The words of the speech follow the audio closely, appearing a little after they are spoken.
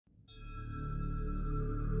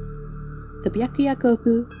the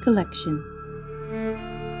Byakuyakoku collection.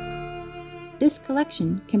 This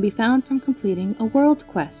collection can be found from completing a world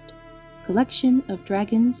quest, Collection of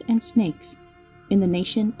Dragons and Snakes, in the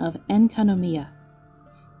nation of Enkanomiya.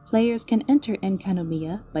 Players can enter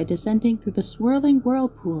Enkanomiya by descending through the swirling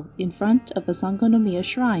whirlpool in front of the Sangonomiya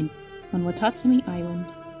Shrine on Watatsumi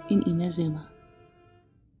Island in Inazuma.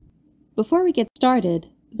 Before we get started,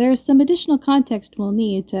 there's some additional context we'll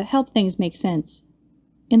need to help things make sense.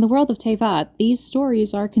 In the world of Teyvat, these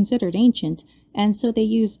stories are considered ancient, and so they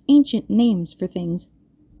use ancient names for things.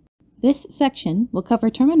 This section will cover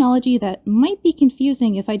terminology that might be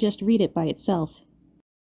confusing if I just read it by itself.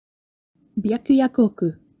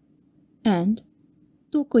 Byakuyakoku and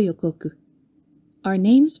Tokoyokoku are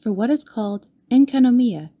names for what is called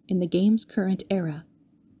Enkanomiya in the game's current era.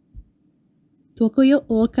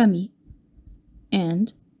 Tokoyokoku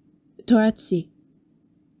and Toratsi,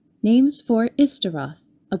 names for Istaroth,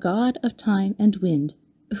 a god of time and wind,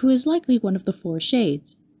 who is likely one of the four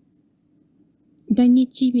shades.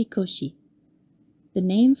 Dainichi Mikoshi, the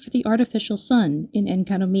name for the artificial sun in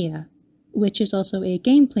Enkanomiya, which is also a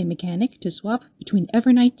gameplay mechanic to swap between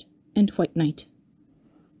Evernight and White Knight.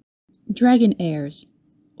 Dragon Heirs,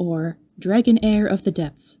 or Dragon Heir of the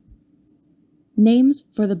Depths, names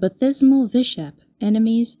for the baptismal Vishap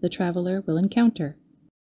enemies the traveler will encounter.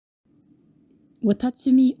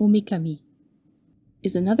 Watatsumi Omikami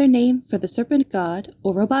is another name for the serpent god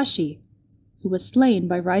Orobashi, who was slain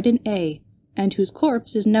by Raiden A, and whose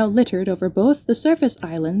corpse is now littered over both the surface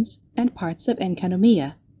islands and parts of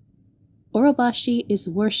Enkanomiya. Orobashi is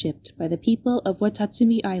worshipped by the people of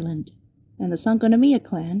Watatsumi Island, and the Sangonomiya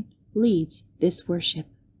clan leads this worship.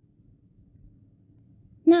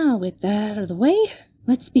 Now, with that out of the way,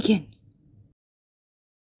 let's begin.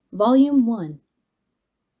 Volume 1.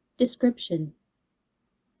 Description: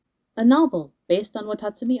 a novel based on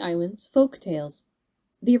Watatsumi Island's folk tales.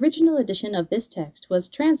 The original edition of this text was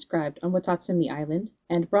transcribed on Watatsumi Island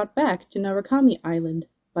and brought back to Narukami Island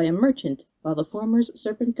by a merchant while the former's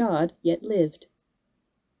serpent god yet lived.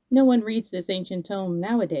 No one reads this ancient tome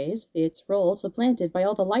nowadays, its role supplanted by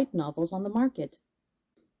all the light novels on the market.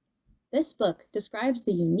 This book describes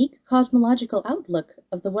the unique cosmological outlook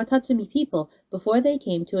of the Watatsumi people before they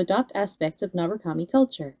came to adopt aspects of Narukami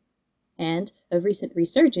culture, and a recent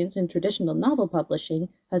resurgence in traditional novel publishing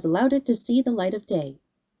has allowed it to see the light of day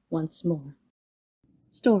once more.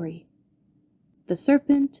 Story: The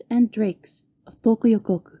Serpent and Drakes of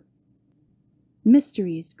Tokoyokoku.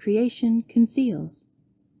 Mysteries creation conceals,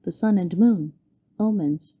 the sun and moon,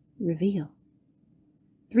 omens reveal.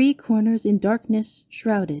 Three corners in darkness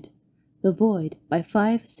shrouded, the void by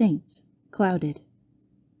 5 saints clouded.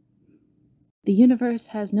 The universe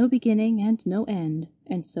has no beginning and no end,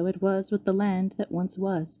 and so it was with the land that once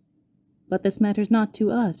was. But this matters not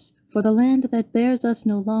to us, for the land that bears us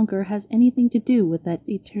no longer has anything to do with that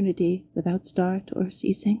eternity without start or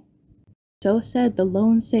ceasing. So said the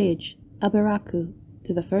lone sage, Aberaku,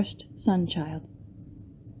 to the first Sunchild.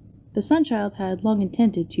 The Sunchild had long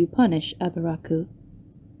intended to punish Aberaku.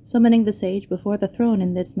 Summoning the sage before the throne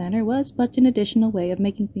in this manner was but an additional way of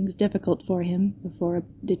making things difficult for him before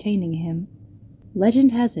detaining him.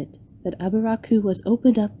 Legend has it that Aberaku was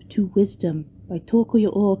opened up to wisdom by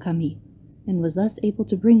Tokoyokoku, and was thus able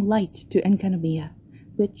to bring light to Enkanomiya,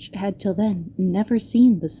 which had till then never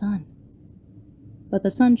seen the sun. But the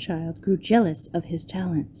Sunchild grew jealous of his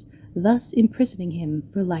talents, thus imprisoning him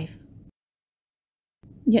for life.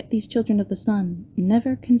 Yet these children of the sun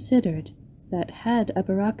never considered that had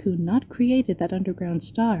Aberaku not created that underground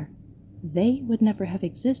star, they would never have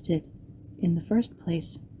existed in the first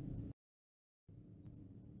place.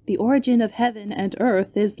 The origin of heaven and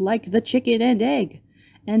earth is like the chicken and egg,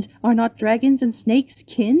 and are not dragons and snakes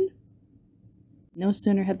kin? No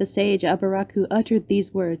sooner had the sage Aberaku uttered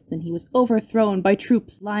these words than he was overthrown by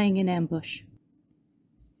troops lying in ambush.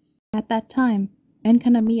 At that time,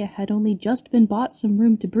 Enkanomiya had only just been bought some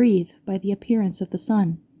room to breathe by the appearance of the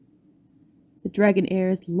sun. The dragon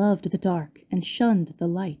heirs loved the dark and shunned the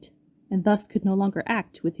light, and thus could no longer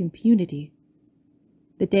act with impunity.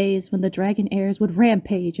 The days when the dragon heirs would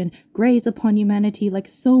rampage and graze upon humanity like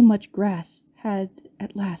so much grass had,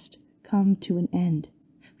 at last, come to an end,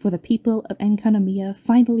 for the people of Enkanomiya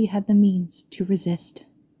finally had the means to resist.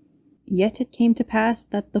 Yet it came to pass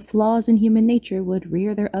that the flaws in human nature would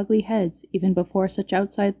rear their ugly heads even before such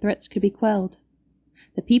outside threats could be quelled.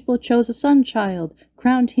 The people chose a Sunchild,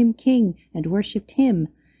 crowned him king, and worshipped him,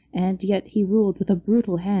 and yet he ruled with a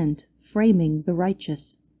brutal hand, framing the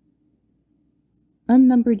righteous.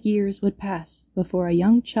 Unnumbered years would pass before a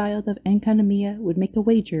young child of Enkanomiya would make a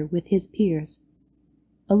wager with his peers.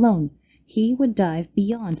 Alone, he would dive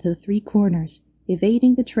beyond the three corners,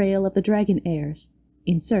 evading the trail of the dragon heirs,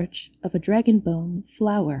 in search of a dragon bone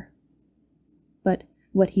flower. But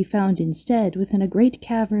what he found instead within a great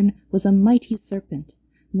cavern was a mighty serpent,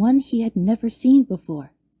 one he had never seen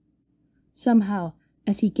before. Somehow,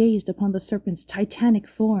 as he gazed upon the serpent's titanic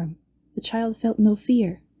form, the child felt no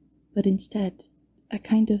fear, but instead a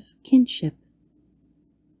kind of kinship.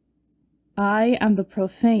 "I am the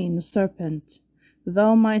profane serpent.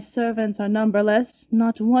 Though my servants are numberless,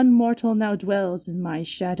 not one mortal now dwells in my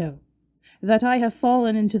shadow. That I have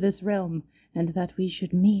fallen into this realm, and that we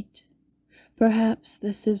should meet. Perhaps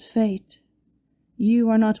this is fate. You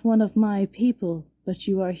are not one of my people, but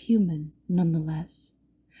you are human nonetheless.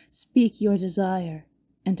 Speak your desire,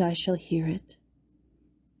 and I shall hear it."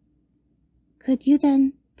 "Could you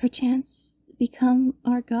then, perchance, become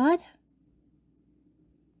our god?"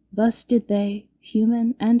 Thus did they,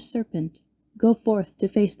 human and serpent, go forth to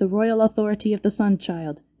face the royal authority of the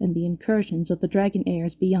Sun-Child and the incursions of the dragon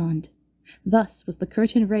heirs beyond. Thus was the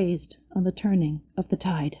curtain raised on the turning of the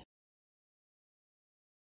tide.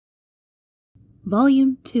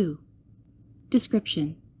 Volume 2.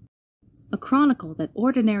 Description: a chronicle that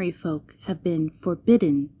ordinary folk have been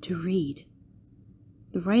forbidden to read.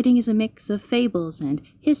 The writing is a mix of fables and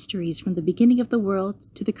histories from the beginning of the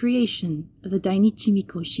world to the creation of the Dainichi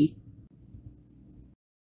Mikoshi.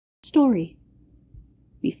 Story: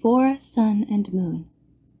 Before Sun and Moon.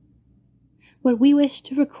 What we wish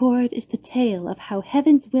to record is the tale of how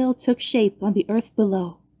heaven's will took shape on the earth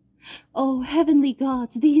below. O heavenly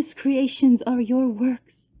gods, these creations are your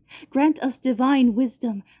works. Grant us divine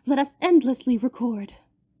wisdom, let us endlessly record.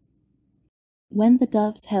 When the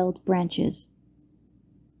doves held branches.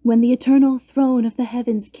 When the eternal throne of the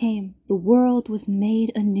heavens came, the world was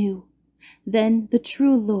made anew. Then the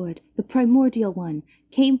true Lord, the Primordial One,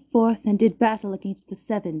 came forth and did battle against the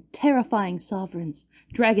 7 terrifying sovereigns,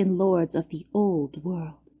 dragon lords of the old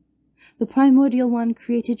world. The Primordial One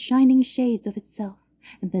created shining shades of itself,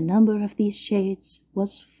 and the number of these shades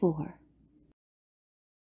was 4.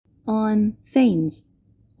 On Phanes,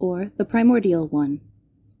 or the Primordial One.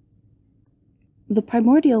 The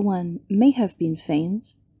Primordial One may have been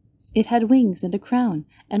Phanes. It had wings and a crown,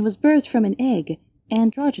 and was birthed from an egg,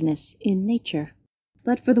 androgynous in nature.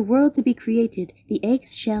 But for the world to be created, the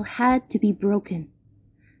egg's shell had to be broken.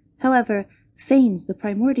 However, Phanes, the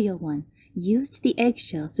Primordial One, used the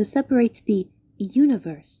eggshell to separate the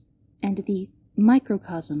universe and the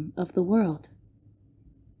microcosm of the world.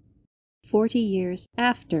 40 years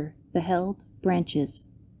after the held branches.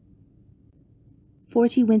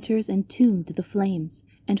 40 winters entombed the flames,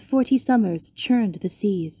 and 40 summers churned the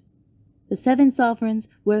seas. The 7 sovereigns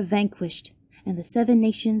were vanquished, and the 7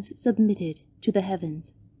 nations submitted to the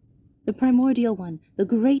heavens. The Primordial One, the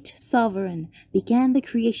great sovereign, began the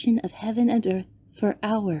creation of heaven and earth for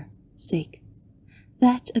our sake,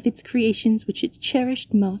 that of its creations which it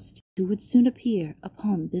cherished most, who would soon appear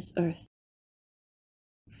upon this earth.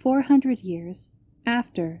 400 years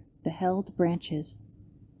after the held branches.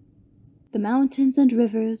 The mountains and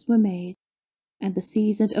rivers were made, and the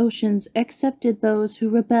seas and oceans accepted those who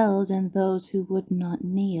rebelled and those who would not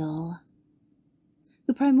kneel.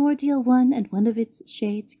 The Primordial One and one of its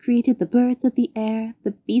shades created the birds of the air,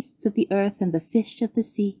 the beasts of the earth, and the fish of the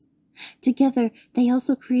sea. Together they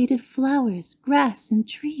also created flowers, grass, and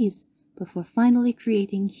trees, before finally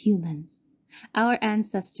creating humans. Our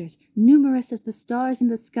ancestors, numerous as the stars in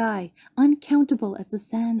the sky, uncountable as the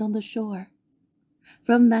sand on the shore.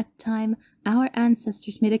 From that time, our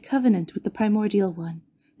ancestors made a covenant with the Primordial One,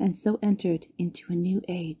 and so entered into a new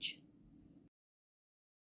age.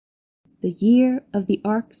 The year of the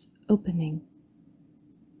Ark's opening.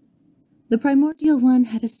 The Primordial One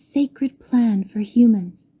had a sacred plan for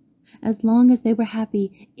humans. As long as they were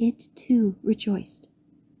happy, it too rejoiced.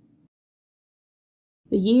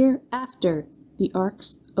 The year after the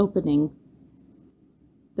Ark's opening.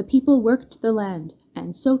 The people worked the land,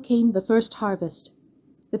 and so came the first harvest.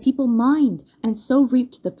 The people mined, and so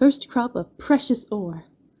reaped the first crop of precious ore.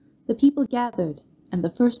 The people gathered, and the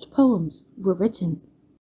first poems were written.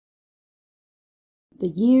 The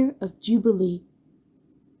Year of Jubilee.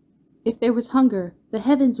 If there was hunger, the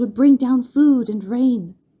heavens would bring down food and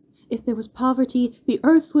rain. If there was poverty, the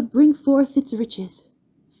earth would bring forth its riches.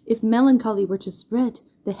 If melancholy were to spread,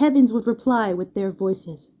 the heavens would reply with their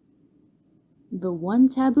voices. The one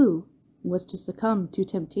taboo was to succumb to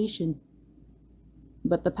temptation.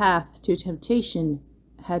 But the path to temptation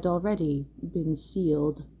had already been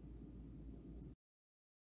sealed.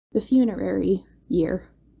 The Funerary Year.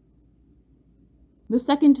 The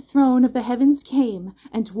second throne of the heavens came,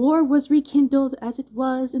 and war was rekindled as it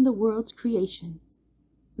was in the world's creation.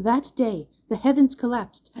 That day, the heavens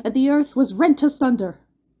collapsed, and the earth was rent asunder.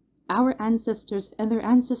 Our ancestors and their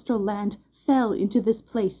ancestral land fell into this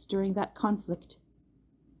place during that conflict.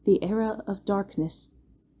 The era of darkness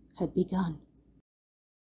had begun.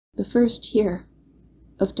 The first year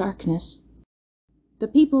of darkness. The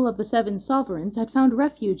people of the seven sovereigns had found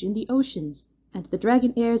refuge in the oceans, and the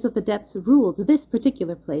dragon heirs of the depths ruled this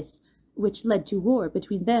particular place, which led to war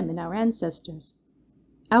between them and our ancestors.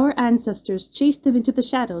 Our ancestors chased them into the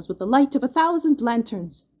shadows with the light of 1,000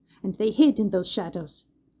 lanterns, and they hid in those shadows,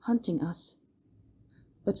 hunting us.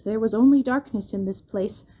 But there was only darkness in this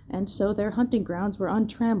place, and so their hunting grounds were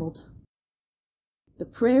untrammeled. The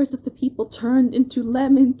prayers of the people turned into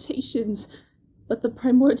lamentations, but the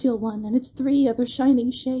Primordial One and its 3 other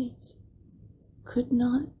shining shades could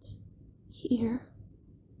not hear.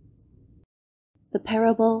 The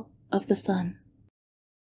Parable of the Sun.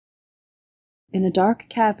 In a dark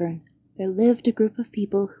cavern, there lived a group of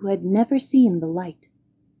people who had never seen the light.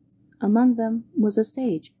 Among them was a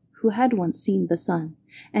sage who had once seen the sun,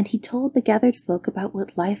 and he told the gathered folk about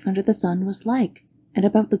what life under the sun was like, and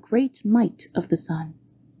about the great might of the sun.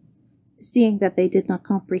 Seeing that they did not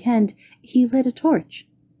comprehend, he lit a torch,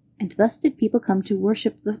 and thus did people come to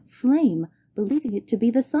worship the flame, believing it to be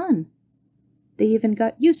the sun. They even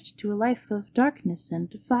got used to a life of darkness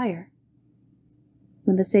and fire.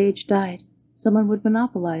 When the sage died, someone would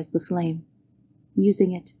monopolize the flame.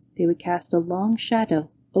 Using it, they would cast a long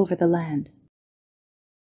shadow over the land.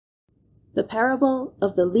 The Parable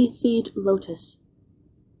of the Lethied Lotus.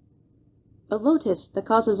 A lotus that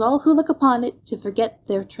causes all who look upon it to forget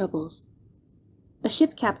their troubles. A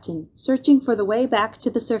ship captain, searching for the way back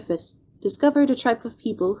to the surface, discovered a tribe of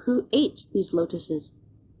people who ate these lotuses.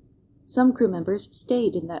 Some crew members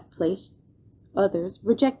stayed in that place, others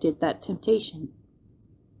rejected that temptation.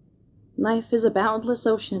 Life is a boundless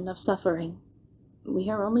ocean of suffering. We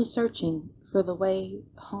are only searching for the way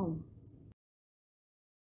home.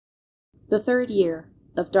 The 3rd year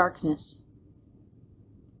of darkness.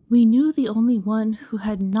 We knew the only one who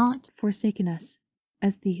had not forsaken us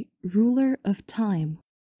as the ruler of time.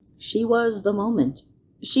 She was the moment.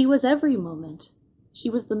 She was every moment. She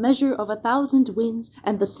was the measure of 1,000 winds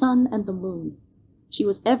and the sun and the moon. She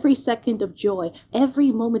was every second of joy,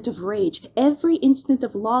 every moment of rage, every instant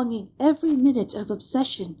of longing, every minute of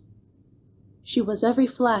obsession. She was every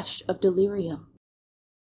flash of delirium.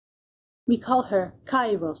 We call her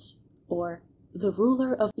Kairos, or the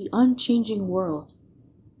ruler of the unchanging world.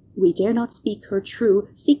 We dare not speak her true,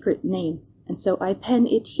 secret name, and so I pen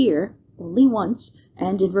it here, only once,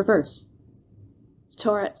 and in reverse.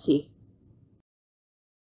 Toretsi.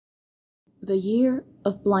 The Year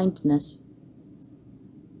of Blindness.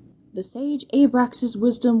 The sage Abrax's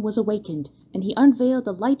wisdom was awakened, and he unveiled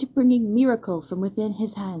a light-bringing miracle from within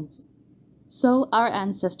his hands. So our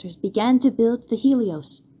ancestors began to build the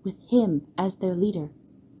Helios, with him as their leader.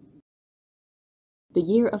 The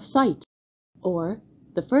Year of Sight, or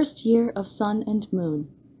the 1st year of sun and moon.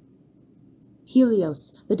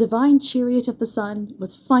 Helios, the divine chariot of the sun,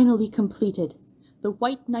 was finally completed. The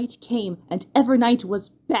white night came, and Evernight was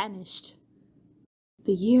banished.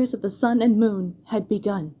 The years of the sun and moon had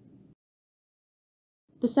begun.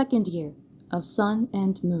 The 2nd year of sun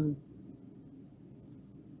and moon.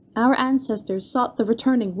 Our ancestors sought the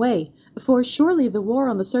returning way, for surely the war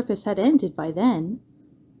on the surface had ended by then.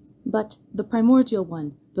 But the Primordial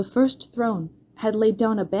One, the first throne, had laid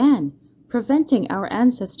down a ban, preventing our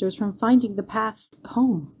ancestors from finding the path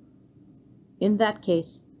home. In that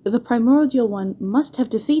case, the Primordial One must have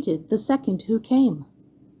defeated the second who came.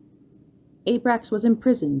 Abrax was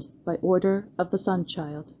imprisoned by order of the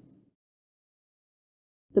Sun-Child.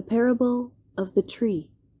 The Parable of the Tree.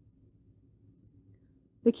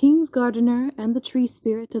 The king's gardener and the tree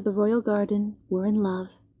spirit of the royal garden were in love,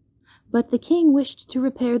 but the king wished to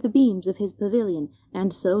repair the beams of his pavilion,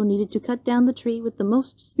 and so needed to cut down the tree with the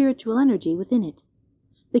most spiritual energy within it.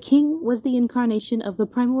 The king was the incarnation of the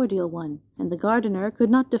Primordial One, and the gardener could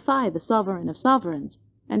not defy the sovereign of sovereigns,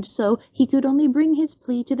 and so he could only bring his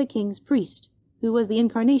plea to the king's priest, who was the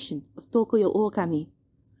incarnation of Tokoyokoku.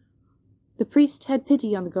 The priest had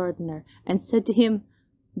pity on the gardener, and said to him,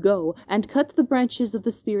 "Go, and cut the branches of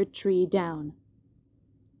the spirit tree down."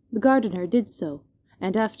 The gardener did so,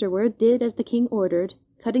 and afterward did as the king ordered,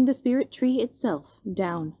 cutting the spirit tree itself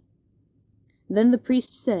down. Then the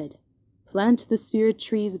priest said, "Plant the spirit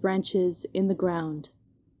tree's branches in the ground."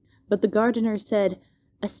 But the gardener said,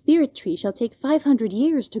 "A spirit tree shall take 500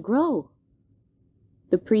 years to grow."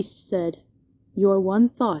 The priest said, "Your one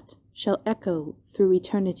thought shall echo through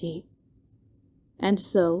eternity." And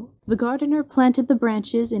so the gardener planted the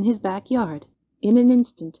branches in his backyard. In an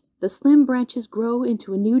instant, the slim branches grow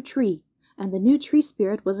into a new tree, and the new tree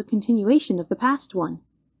spirit was a continuation of the past one.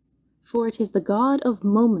 For it is the god of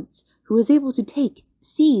moments who is able to take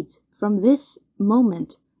seeds from this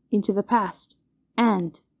moment into the past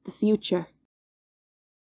and the future.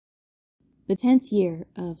 The 10th year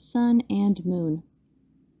of Sun and Moon.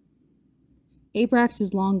 Abrax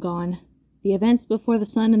is long gone. The events before the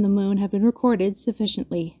sun and the moon have been recorded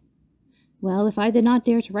sufficiently. Well, if I did not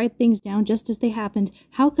dare to write things down just as they happened,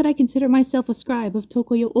 how could I consider myself a scribe of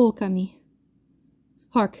Tokoyokoku?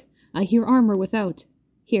 Hark, I hear armor without.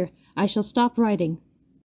 Here, I shall stop writing.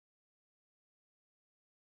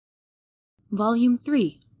 Volume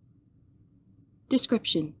 3.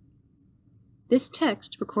 Description. This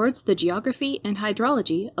text records the geography and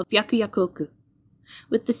hydrology of Byakuyakoku.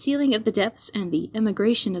 With the sealing of the depths and the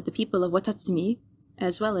emigration of the people of Watatsumi,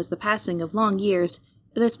 as well as the passing of long years,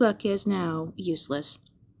 this book is now useless.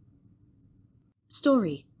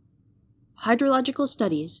 Story. Hydrological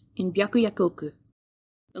studies in Byakuyakoku.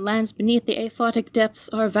 The lands beneath the aphotic depths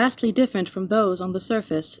are vastly different from those on the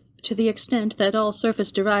surface, to the extent that all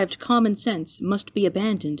surface-derived common sense must be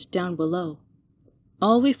abandoned down below.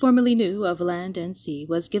 All we formerly knew of land and sea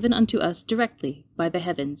was given unto us directly by the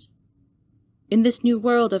heavens. In this new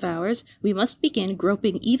world of ours, we must begin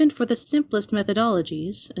groping even for the simplest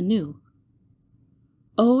methodologies anew.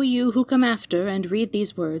 O you who come after and read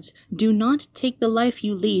these words, do not take the life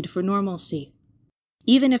you lead for normalcy.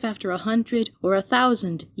 Even if after 100 or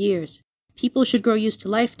 1,000 years, people should grow used to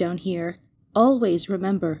life down here, always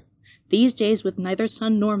remember, these days with neither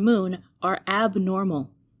sun nor moon are abnormal.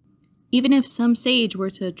 Even if some sage were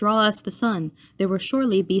to draw us the sun, there will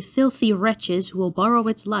surely be filthy wretches who will borrow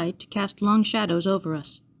its light to cast long shadows over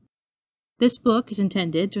us. This book is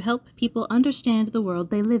intended to help people understand the world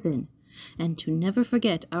they live in, and to never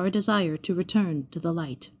forget our desire to return to the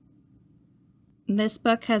light. This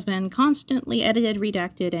book has been constantly edited,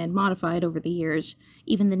 redacted, and modified over the years.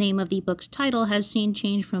 Even the name of the book's title has seen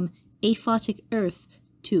change from Aphotic Earth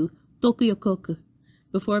to Tokoyokoku,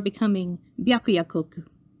 before becoming Byakuyakoku.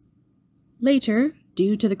 Later,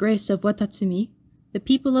 due to the grace of Watatsumi, the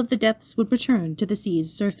people of the depths would return to the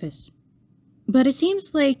sea's surface. But it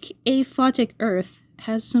seems like Aphotic Earth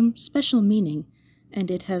has some special meaning, and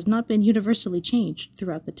it has not been universally changed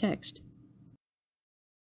throughout the text.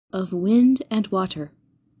 Of wind and water.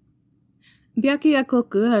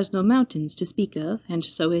 Byakuyakoku has no mountains to speak of, and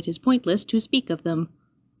so it is pointless to speak of them.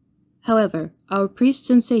 However, our priests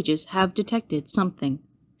and sages have detected something.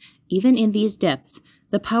 Even in these depths,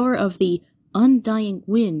 the power of the undying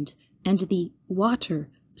wind and the water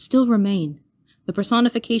still remain. The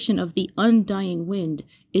personification of the undying wind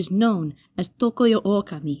is known as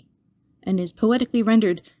Tokoyokoku, and is poetically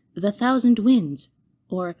rendered the 1,000 winds,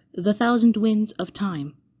 or the 1,000 winds of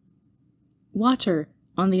time. Water,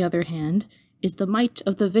 on the other hand, is the might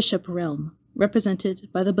of the Vishap realm, represented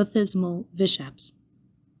by the baptismal Vishaps.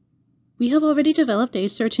 We have already developed a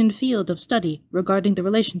certain field of study regarding the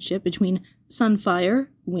relationship between sunfire,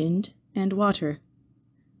 wind, and water.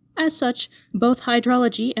 As such, both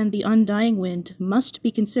hydrology and the undying wind must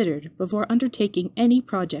be considered before undertaking any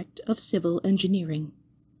project of civil engineering.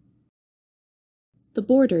 The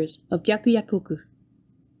borders of Byakuyakoku.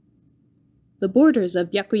 The borders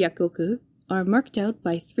of Byakuyakoku are marked out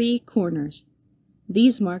by 3 corners.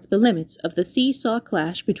 These mark the limits of the seesaw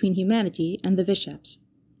clash between humanity and the Vishaps.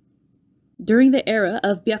 During the era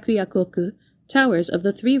of Byakuyakoku, towers of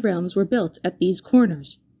the 3 realms were built at these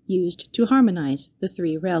corners, used to harmonize the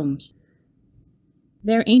 3 realms.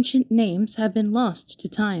 Their ancient names have been lost to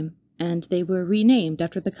time, and they were renamed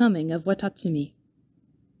after the coming of Watatsumi.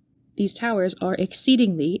 These towers are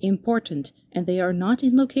exceedingly important, and they are not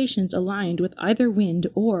in locations aligned with either wind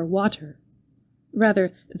or water.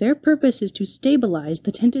 Rather, their purpose is to stabilize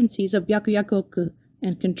the tendencies of Byakuyakoku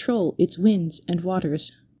and control its winds and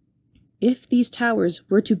waters. If these towers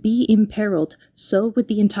were to be imperiled, so would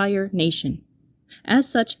the entire nation. As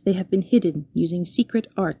such, they have been hidden using secret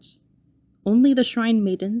arts. Only the shrine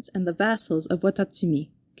maidens and the vassals of Watatsumi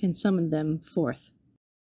can summon them forth.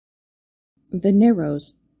 The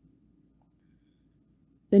Narrows.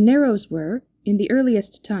 The Narrows were, in the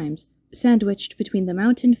earliest times, sandwiched between the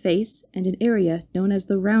mountain face and an area known as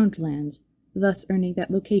the Roundlands, thus earning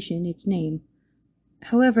that location its name.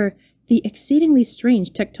 However, the exceedingly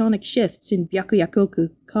strange tectonic shifts in Byakuyakoku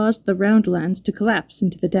caused the Roundlands to collapse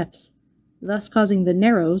into the depths, thus causing the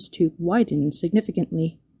Narrows to widen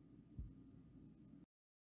significantly.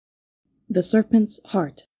 The Serpent's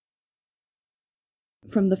Heart.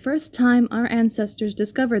 From the first time our ancestors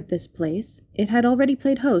discovered this place, it had already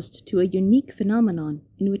played host to a unique phenomenon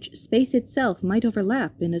in which space itself might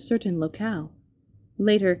overlap in a certain locale.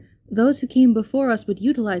 Later, Those who came before us would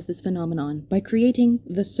utilize this phenomenon by creating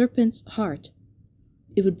the Serpent's Heart.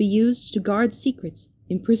 It would be used to guard secrets,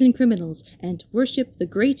 imprison criminals, and worship the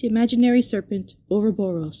great imaginary serpent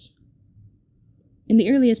Ouroboros. In the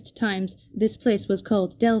earliest times, this place was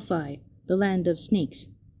called Delphi, the land of snakes.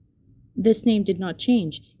 This name did not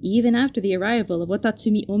change, even after the arrival of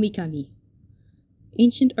Watatsumi Omikami.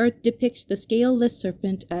 Ancient art depicts the scaleless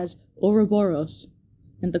serpent as Ouroboros,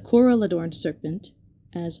 and the coral-adorned serpent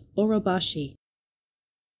as Orobashi.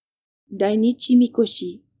 Dainichi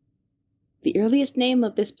Mikoshi. The earliest name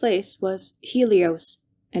of this place was Helios,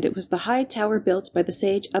 and it was the high tower built by the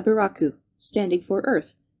sage Aburaku, standing for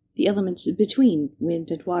earth, the element between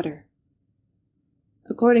wind and water.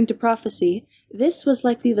 According to prophecy, this was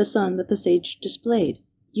likely the sun that the sage displayed,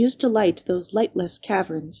 used to light those lightless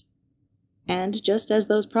caverns. And just as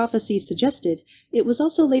those prophecies suggested, it was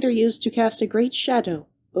also later used to cast a great shadow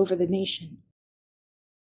over the nation.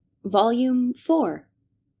 Volume 4.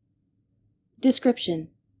 Description: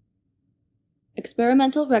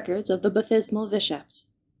 Experimental records of the baptismal Vishaps.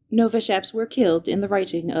 No Vishaps were killed in the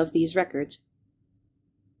writing of these records.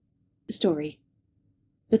 Story: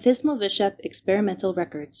 Baptismal Vishap Experimental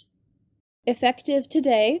Records. Effective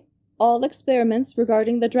today, all experiments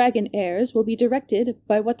regarding the dragon heirs will be directed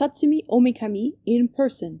by Watatsumi Omikami in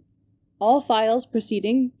person. All files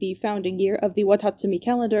preceding the founding year of the Watatsumi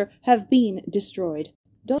calendar have been destroyed.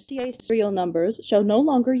 Dossier serial numbers shall no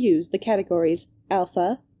longer use the categories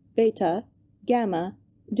Alpha, Beta, Gamma,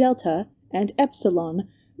 Delta, and Epsilon,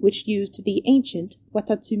 which used the ancient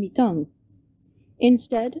Watatsumi tongue.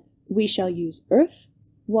 Instead, we shall use Earth,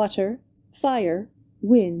 Water, Fire,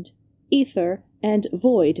 Wind, Ether, and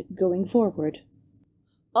Void going forward.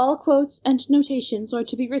 All quotes and notations are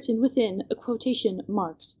to be written within quotation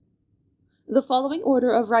marks. The following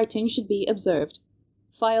order of writing should be observed: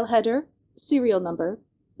 file header, serial number,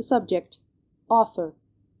 subject, author.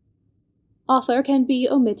 Author can be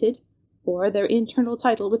omitted, or their internal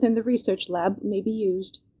title within the research lab may be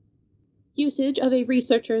used. Usage of a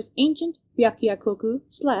researcher's ancient Byakuyakoku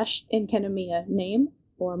 / Enkanomiya name,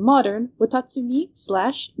 or modern Watatsumi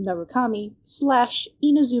 / Narukami /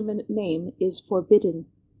 Inazuman name is forbidden.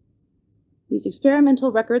 These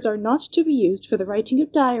experimental records are not to be used for the writing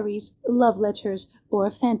of diaries, love letters, or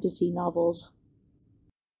fantasy novels.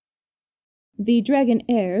 The dragon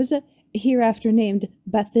heirs, hereafter named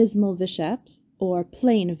baptismal Vishaps, or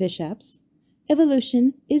plain Vishaps,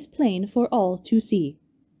 evolution is plain for all to see.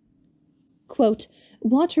 Quote,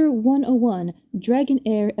 Water 101, Dragon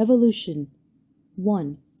Heir Evolution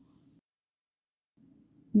 1.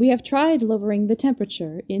 We have tried lowering the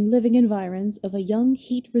temperature in living environs of a young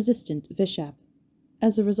heat-resistant Vishap.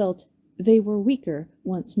 As a result, they were weaker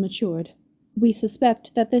once matured. We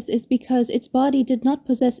suspect that this is because its body did not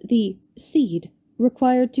possess the seed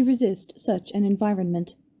required to resist such an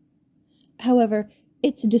environment. However,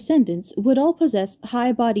 its descendants would all possess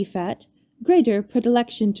high body fat, greater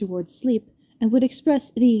predilection towards sleep, and would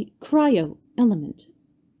express the cryo element.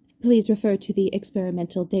 Please refer to the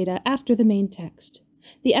experimental data after the main text.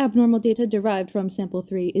 The abnormal data derived from Sample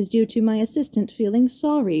 3 is due to my assistant feeling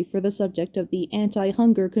sorry for the subject of the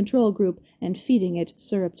anti-hunger control group and feeding it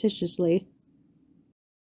surreptitiously.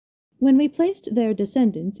 When we placed their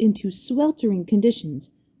descendants into sweltering conditions,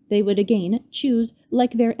 they would again choose,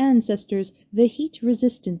 like their ancestors, the heat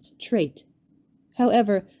resistance trait.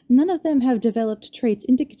 However, none of them have developed traits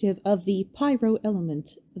indicative of the pyro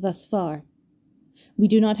element thus far. We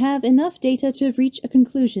do not have enough data to reach a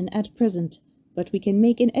conclusion at present, but we can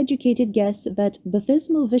make an educated guess that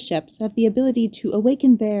baptismal Vishaps have the ability to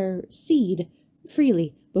awaken their seed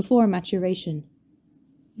freely before maturation.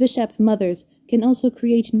 Vishap mothers can also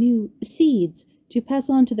create new seeds to pass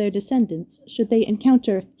on to their descendants should they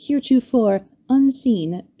encounter heretofore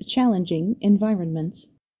unseen, challenging environments.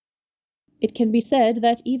 It can be said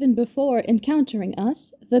that even before encountering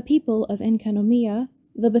us, the people of Enkanomiya,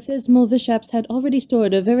 the baptismal Vishaps had already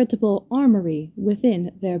stored a veritable armory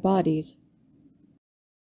within their bodies.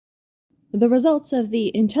 The results of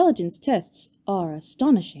the intelligence tests are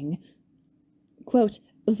astonishing. Quote,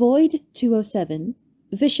 Void 207,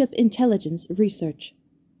 Vishap Intelligence Research.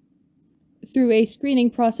 Through a screening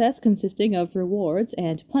process consisting of rewards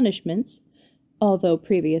and punishments, although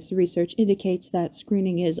previous research indicates that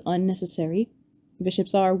screening is unnecessary,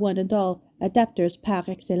 Vishaps are one and all adapters par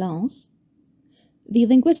excellence, the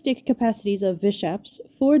linguistic capacities of Vishaps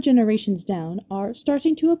 4 generations down are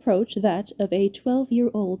starting to approach that of a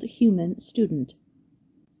 12-year-old human student.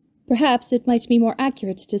 Perhaps it might be more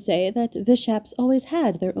accurate to say that Vishaps always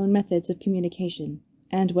had their own methods of communication,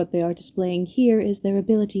 and what they are displaying here is their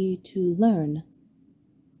ability to learn.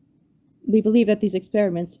 We believe that these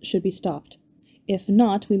experiments should be stopped. If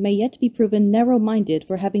not, we may yet be proven narrow-minded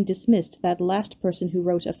for having dismissed that last person who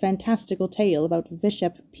wrote a fantastical tale about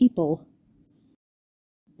Vishep people.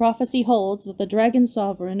 Prophecy holds that the dragon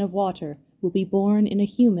sovereign of water will be born in a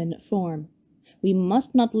human form. We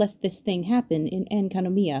must not let this thing happen in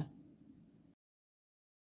Enkanomiya.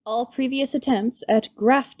 All previous attempts at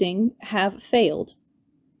grafting have failed.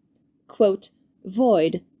 Quote,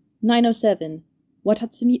 Void, 907,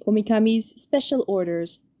 Watatsumi Omikami's Special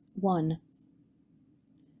Orders, 1.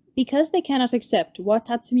 Because they cannot accept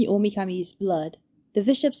Watatsumi Omikami's blood, the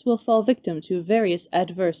bishops will fall victim to various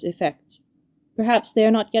adverse effects. Perhaps they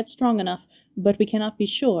are not yet strong enough, but we cannot be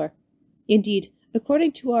sure. Indeed,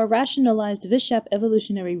 according to our rationalized Vishap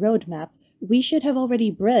evolutionary roadmap, we should have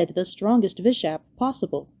already bred the strongest Vishap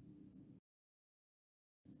possible.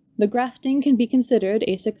 The grafting can be considered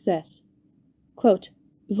a success. Quote,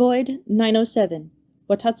 Void 907,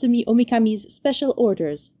 Watatsumi Omikami's Special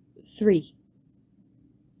Orders, 3.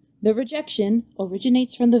 The rejection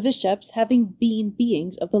originates from the Vishaps having been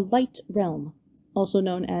beings of the light realm, also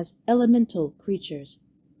known as elemental creatures,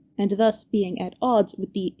 and thus being at odds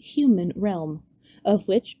with the human realm, of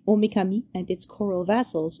which Omikami and its choral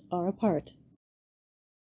vassals are a part.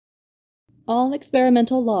 All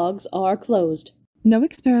experimental logs are closed. No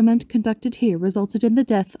experiment conducted here resulted in the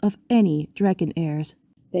death of any dragon heirs.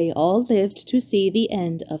 They all lived to see the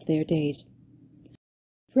end of their days.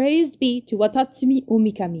 Praised be to Watatsumi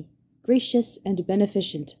Omikami, gracious and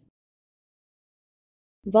beneficent.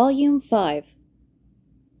 Volume 5.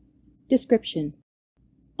 Description: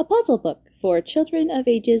 a puzzle book for children of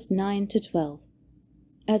ages 9 to 12.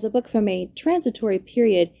 As a book from a transitory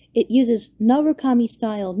period, it uses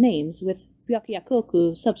Narukami-style names with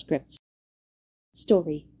Byakuyakoku subscripts.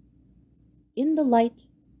 Story: In the light,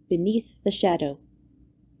 beneath the shadow.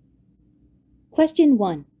 Question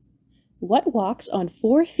 1. What walks on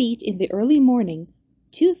 4 feet in the early morning,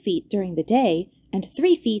 2 feet during the day, and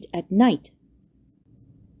 3 feet at night?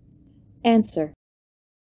 Answer: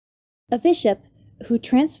 a bishop who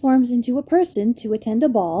transforms into a person to attend a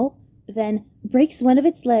ball, then breaks one of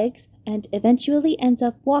its legs, and eventually ends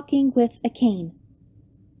up walking with a cane.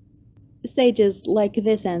 Sages like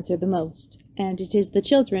this answer the most, and it is the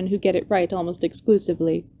children who get it right almost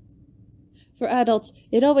exclusively. For adults,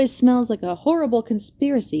 it always smells like a horrible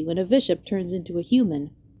conspiracy when a bishop turns into a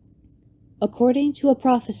human. According to a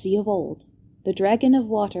prophecy of old, the dragon of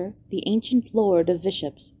water, the ancient lord of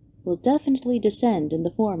bishops, will definitely descend in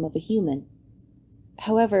the form of a human.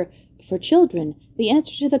 However, for children, the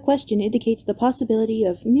answer to the question indicates the possibility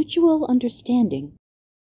of mutual understanding.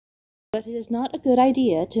 But it is not a good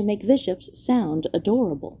idea to make bishops sound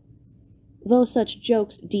adorable. Though such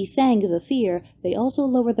jokes defang the fear, they also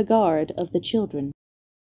lower the guard of the children.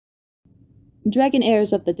 Dragon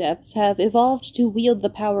heirs of the depths have evolved to wield the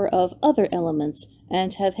power of other elements,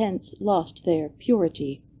 and have hence lost their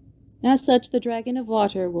purity. As such, the dragon of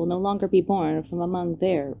water will no longer be born from among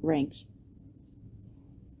their ranks.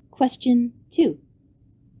 Question 2.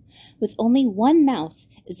 With only one mouth,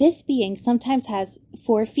 this being sometimes has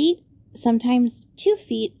 4 feet, sometimes 2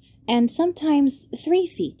 feet, and sometimes 3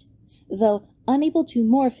 feet. Though unable to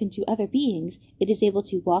morph into other beings, it is able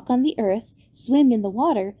to walk on the earth, swim in the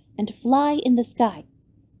water, and fly in the sky.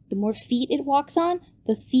 The more feet it walks on,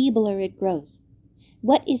 the feebler it grows.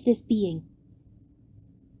 What is this being?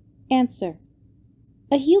 Answer: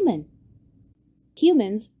 a human.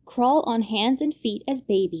 Humans crawl on hands and feet as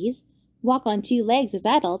babies, walk on 2 legs as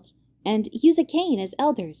adults, and use a cane as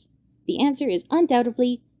elders. The answer is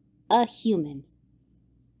undoubtedly a human.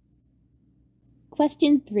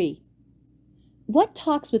 Question 3. What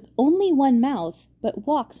talks with only one mouth, but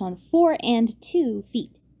walks on 4 and 2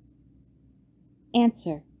 feet?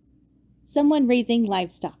 Answer: someone raising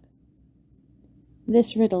livestock.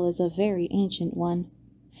 This riddle is a very ancient one.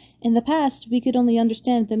 In the past, we could only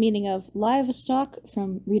understand the meaning of livestock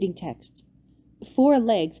from reading texts. 4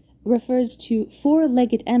 legs refers to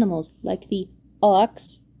 4-legged animals like the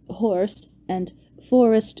ox, horse, and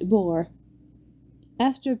forest boar.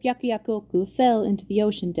 After Byakuyakoku fell into the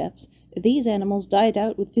ocean depths, these animals died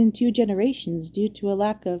out within 2 generations due to a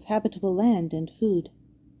lack of habitable land and food.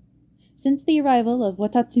 Since the arrival of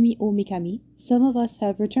Watatsumi Omikami, some of us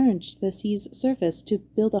have returned to the sea's surface to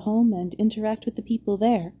build a home and interact with the people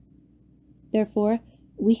there. Therefore,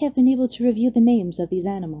 we have been able to review the names of these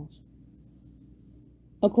animals.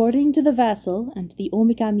 According to the vassal and the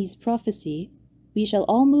Omikami's prophecy, we shall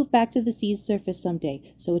all move back to the sea's surface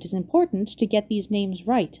someday, so it is important to get these names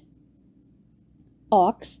right.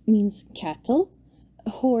 Ox means cattle,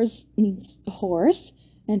 horse means horse,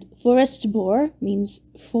 and forest boar means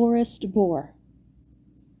forest boar.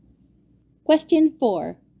 Question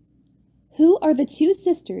 4. Who are the two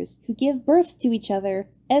sisters who give birth to each other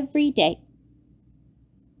every day?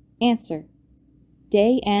 Answer.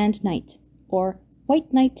 Day and Night, or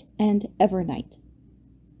White Night and Evernight.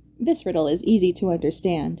 This riddle is easy to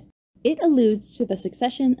understand. It alludes to the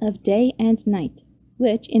succession of day and night,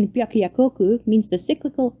 which in Byakuyakoku means the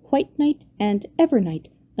cyclical White Night and Evernight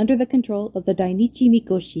under the control of the Dainichi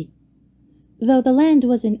Mikoshi. Though the land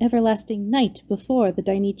was in everlasting night before the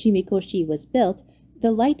Dainichi Mikoshi was built,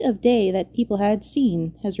 the light of day that people had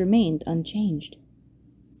seen has remained unchanged.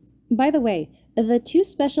 By the way, the two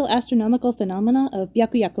special astronomical phenomena of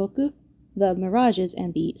Byakuyakoku, the mirages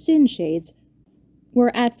and the sin shades,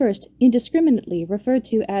 were at first indiscriminately referred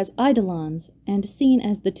to as eidolons and seen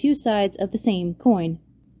as the two sides of the same coin.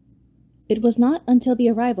 It was not until the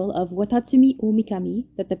arrival of Watatsumi Omikami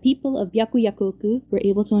that the people of Byakuyakoku were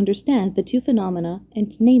able to understand the two phenomena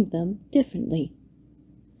and name them differently.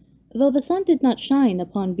 Though the sun did not shine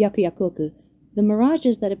upon Byakuyakoku, the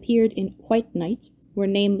mirages that appeared in white nights were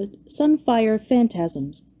named sunfire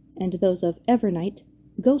phantasms, and those of evernight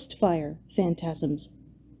ghostfire phantasms.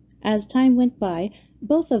 As time went by,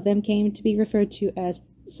 both of them came to be referred to as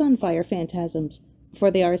sunfire phantasms, for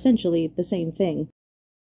they are essentially the same thing.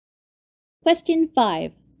 Question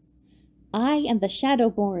 5. I am the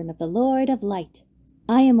Shadowborn of the Lord of Light.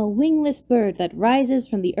 I am a wingless bird that rises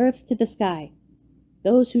from the earth to the sky.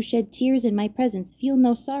 Those who shed tears in my presence feel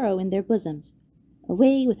no sorrow in their bosoms.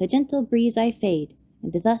 Away with a gentle breeze I fade,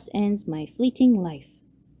 and thus ends my fleeting life.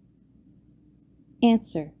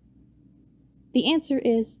 Answer. The answer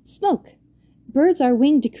is smoke. Birds are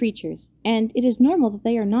winged creatures, and it is normal that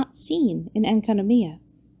they are not seen in Enkanomiya.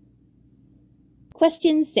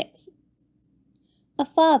 Question 6. A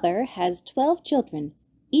father has 12 children,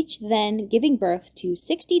 each then giving birth to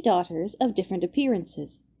 60 daughters of different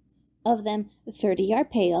appearances. Of them, 30 are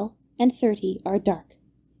pale, and 30 are dark.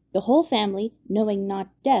 The whole family, knowing not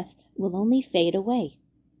death, will only fade away.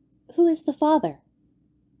 Who is the father?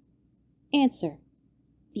 Answer.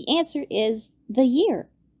 The answer is the year.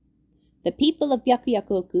 The people of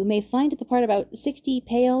Byakuyakoku may find the part about 60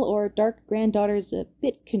 pale or dark granddaughters a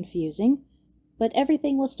bit confusing, but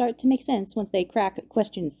everything will start to make sense once they crack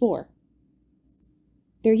question 4.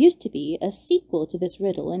 There used to be a sequel to this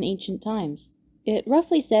riddle in ancient times. It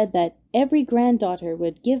roughly said that every granddaughter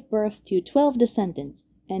would give birth to 12 descendants,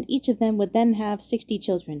 and each of them would then have 60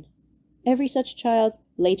 children. Every such child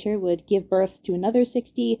later would give birth to another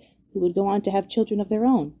 60, who would go on to have children of their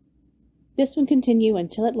own. This would continue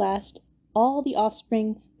until at last all the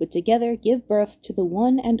offspring would together give birth to the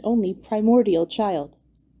one and only primordial child,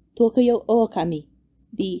 Tokoyokoku,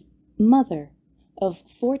 the mother of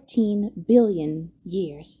 14 billion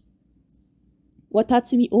years.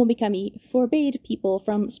 Watatsumi Omikami forbade people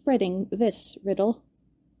from spreading this riddle.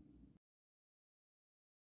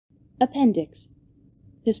 Appendix.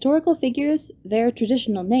 Historical figures, their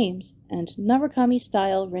traditional names, and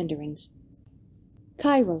Narukami-style renderings.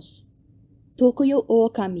 Kairos.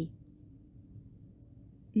 Tokoyokoku.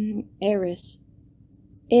 Eris.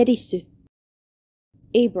 Erisu.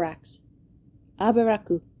 Abrax.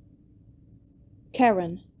 Abaraku.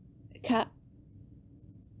 Charon.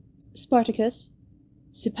 Spartacus.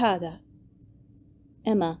 Supada.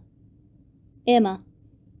 Emma.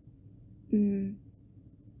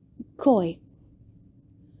 Koi.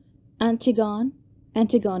 Antigone.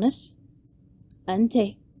 Antigonus.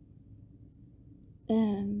 Ante.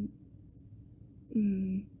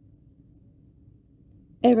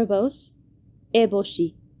 Erebos.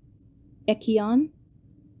 Eboshi. Ekion.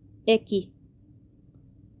 Eki.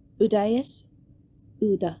 Udaius.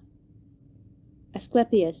 Uda.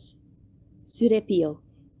 Asclepius. Surepio.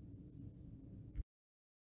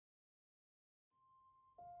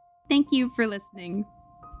 Thank you for listening.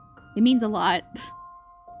 It means a lot.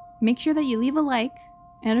 Make sure that you leave a like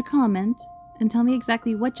and a comment and tell me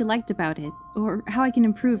exactly what you liked about it or how I can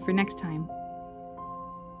improve for next time.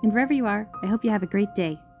 And wherever you are, I hope you have a great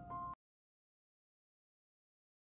day.